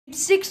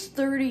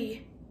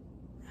6:30,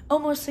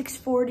 almost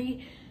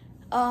 6:40.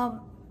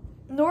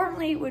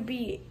 Normally it would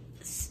be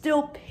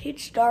still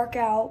pitch dark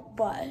out,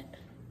 but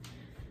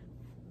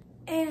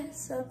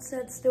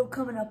sunset's still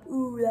coming up.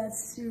 Ooh,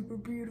 that's super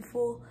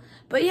beautiful.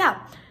 But yeah,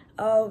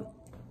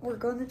 we're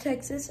going to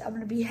Texas. I'm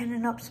gonna be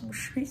heading up some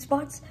street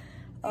spots.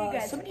 Hey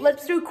guys,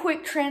 let's do a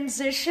quick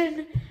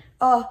transition.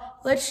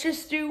 Let's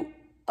just do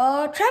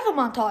a travel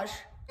montage.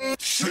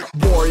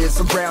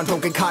 Warriors around,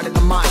 don't get caught in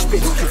the mosh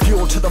pit.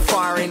 Fuel to the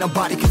fire, ain't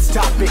nobody can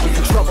stop it.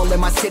 Trouble in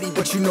my city,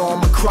 but you know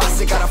I'm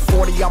across it. Got a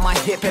 40 on my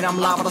hip and I'm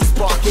liable to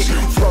spark it.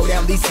 Throw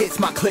down these hits,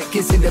 my click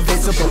is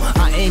indivisible.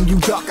 I aim, you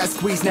duck, I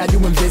squeeze, now you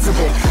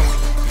invisible.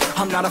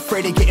 I'm not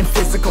afraid of getting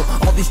physical.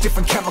 All these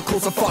different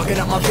chemicals are fogging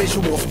up my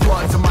visuals.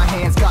 Bloods in my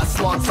hands, got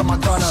slugs on my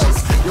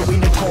gunners. Yo, we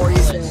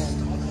notorious.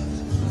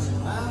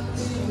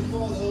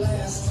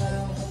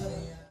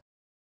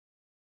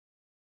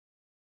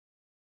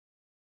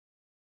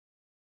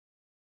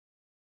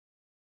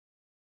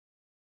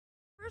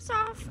 First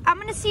off, I'm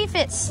gonna see if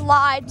it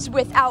slides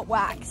without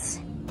wax.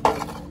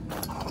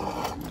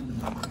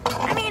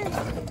 I mean,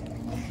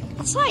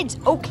 it slides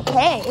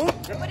okay,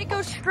 but it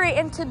goes straight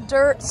into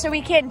dirt, so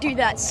we can't do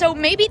that. So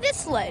maybe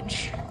this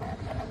ledge.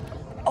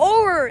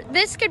 Or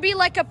this could be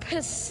like a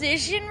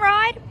precision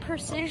ride.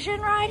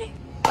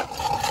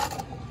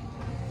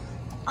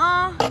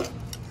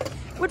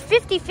 Would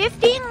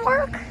 50-50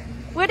 work?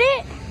 Would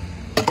it?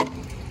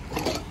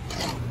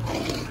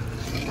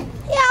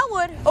 Yeah, I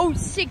would. Oh,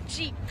 sick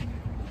Jeep.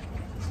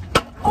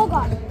 Oh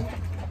God.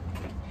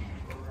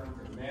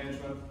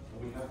 Management,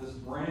 we have this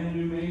brand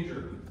new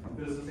major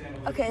business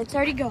analytics. Okay, it's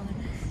already going.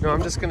 No,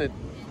 I'm just gonna.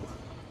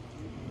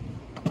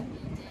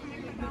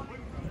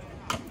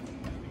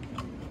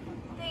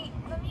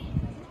 Let me.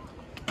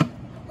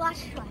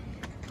 Last try.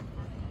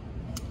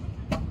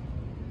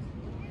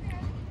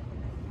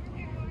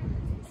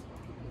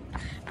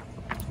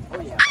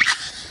 Oh yeah.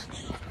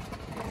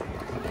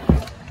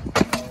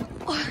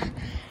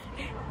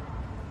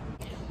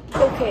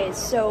 Okay,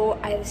 so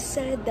I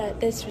said that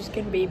this was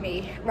gonna be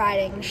me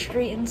riding the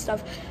street and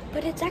stuff,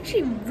 but it's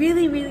actually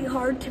really, really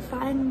hard to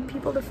find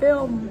people to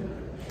film.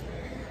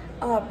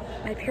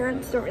 My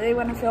parents don't really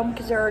want to film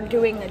because they're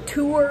doing a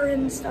tour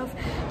and stuff.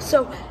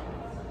 So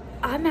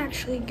I'm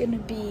actually gonna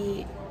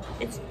be,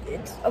 it's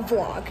a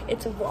vlog.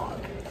 It's a vlog,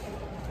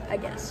 I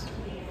guess.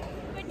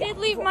 I did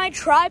leave my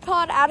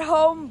tripod at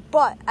home,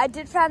 but I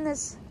did find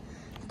this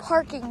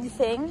parking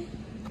thing.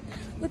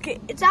 Look,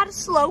 it's at a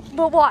slope,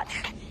 but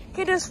watch.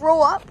 You just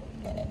roll up.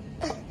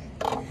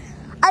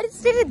 I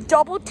just did a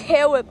double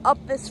tail whip up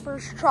this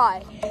first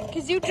try.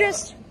 Because you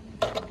just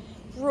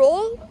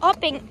roll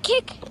up and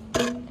kick.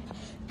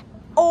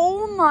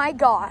 Oh my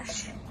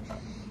gosh.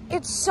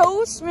 It's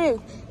so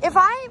smooth. If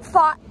I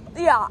thought,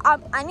 yeah,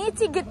 I need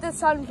to get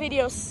this on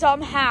video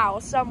somehow,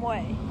 some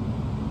way.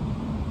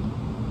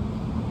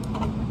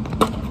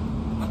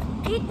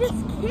 It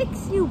just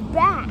kicks you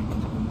back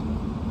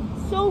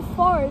so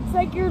far. It's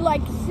like you're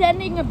like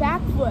sending a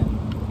backflip.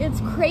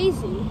 It's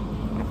crazy.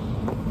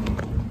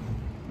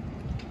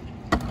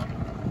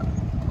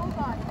 Oh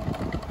God,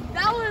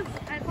 that was,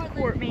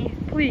 support me,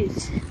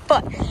 please.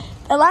 But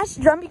the last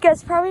jump, you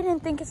guys probably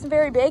didn't think it's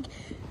very big,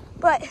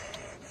 but,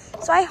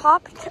 so I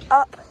hopped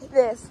up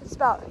this. It's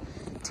about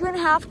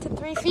 2.5 to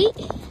 3 feet.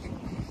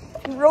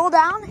 You roll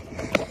down,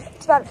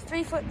 it's about a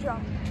 3-foot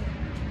jump.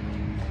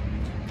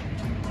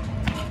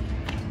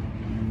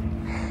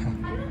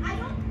 I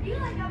don't feel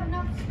like I have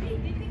enough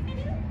speed. Do you think I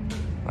do?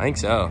 I think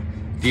so.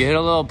 If you hit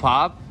a little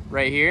pop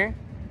right here,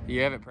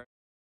 you have it.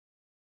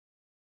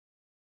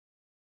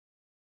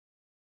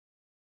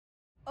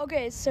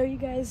 Okay, so you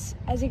guys,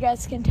 as you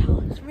guys can tell,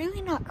 it's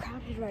really not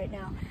crowded right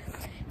now.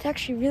 It's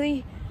actually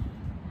really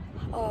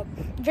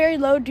very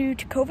low due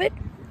to COVID.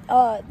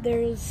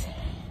 There's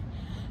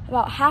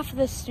about half of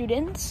the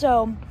students,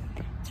 so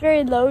it's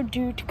very low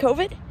due to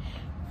COVID.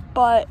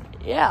 But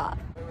yeah.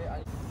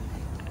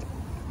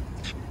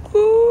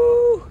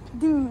 Ooh,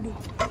 dude.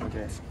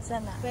 Okay.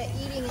 Send that. But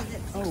eating is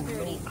at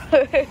 6:30.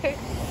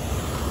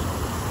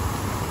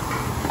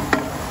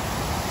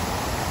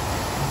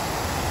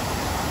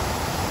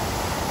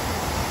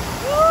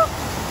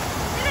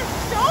 It is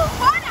so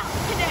fun out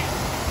today.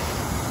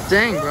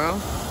 Dang, bro.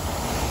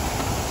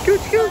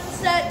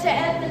 Sunset to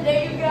end the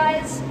day, you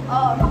guys.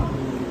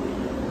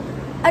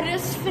 I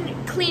just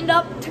cleaned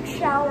up, took a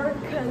shower,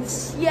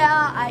 because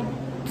yeah, I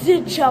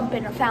did jump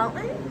in a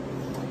fountain.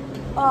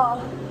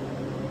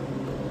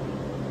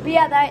 But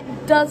yeah,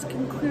 that does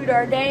conclude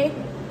our day.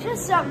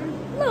 Just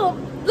little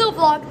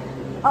vlog.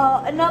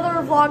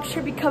 Another vlog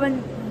should be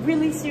coming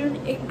really soon.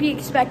 Be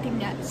expecting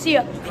that. See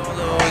ya.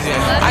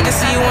 I can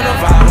see you wanna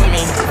vibe with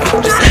me.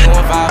 Just say you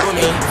wanna vibe with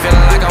me.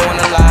 Feeling like I won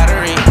the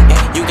lottery.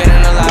 You getting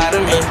a lot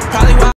of me. Probably why